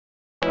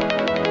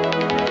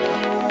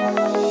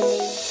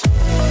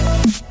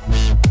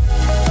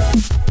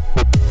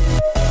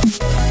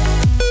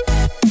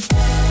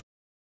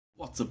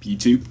What's up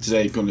YouTube?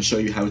 Today I'm going to show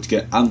you how to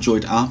get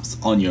Android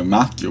apps on your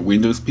Mac, your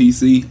Windows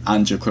PC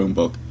and your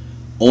Chromebook.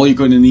 All you're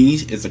going to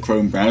need is a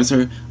Chrome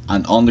browser,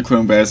 and on the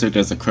Chrome browser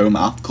there's a Chrome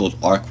app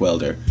called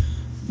ArcWelder.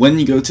 When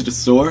you go to the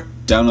store,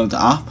 download the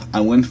app,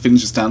 and when it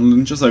finishes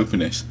downloading, just open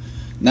it.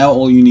 Now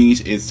all you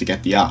need is to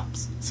get the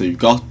apps. So you've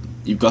got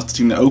the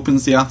thing that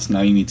opens the apps,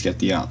 now you need to get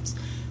the apps.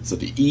 So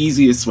the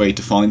easiest way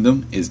to find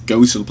them is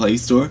go to the Play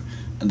Store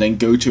and then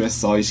go to a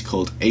site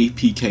called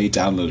APK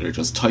Downloader.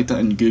 Just type that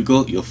in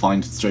Google, you'll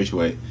find it straight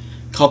away.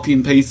 Copy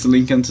and paste the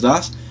link into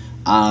that,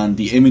 and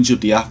the image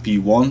of the app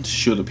you want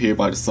should appear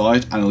by the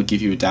side, and it'll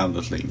give you a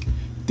download link.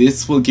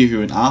 This will give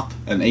you an app,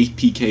 an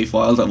APK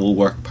file that will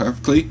work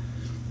perfectly.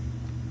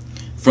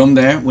 From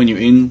there, when you're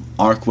in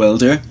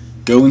ArcWelder,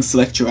 go and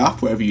select your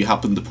app wherever you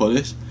happen to put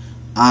it,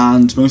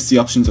 and most of the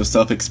options are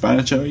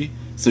self-explanatory,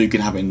 so you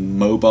can have it in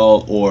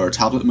mobile or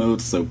tablet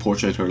mode, so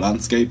portrait or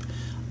landscape.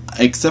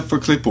 Except for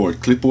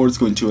Clipboard. Clipboard is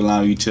going to allow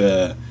you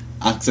to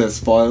access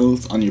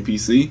files on your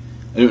PC.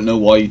 I don't know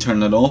why you turn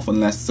that off,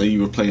 unless say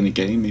you were playing a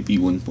game, maybe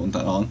you wouldn't want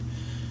that on.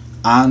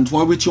 And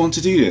why would you want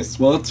to do this?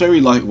 Well, it's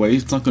very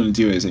lightweight, it's not going to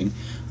do anything.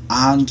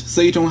 And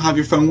say you don't have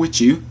your phone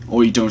with you,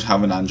 or you don't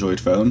have an Android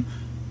phone,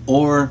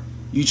 or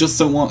you just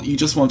want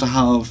to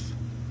have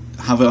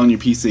it on your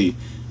PC.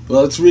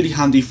 Well, it's really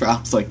handy for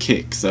apps like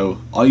Kik. So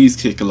I use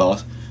Kik a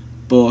lot,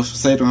 but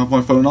say I don't have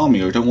my phone on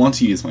me or don't want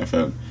to use my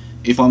phone.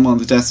 If I'm on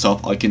the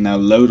desktop, I can now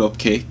load up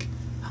Kik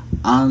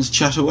and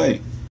chat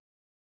away.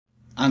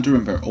 And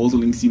remember, all the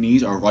links you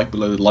need are right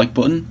below the like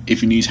button.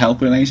 If you need help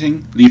with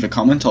anything, leave a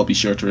comment, I'll be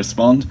sure to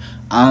respond.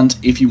 And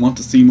if you want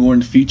to see more in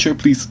the future,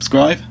 please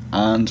subscribe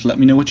and let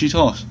me know what you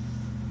thought.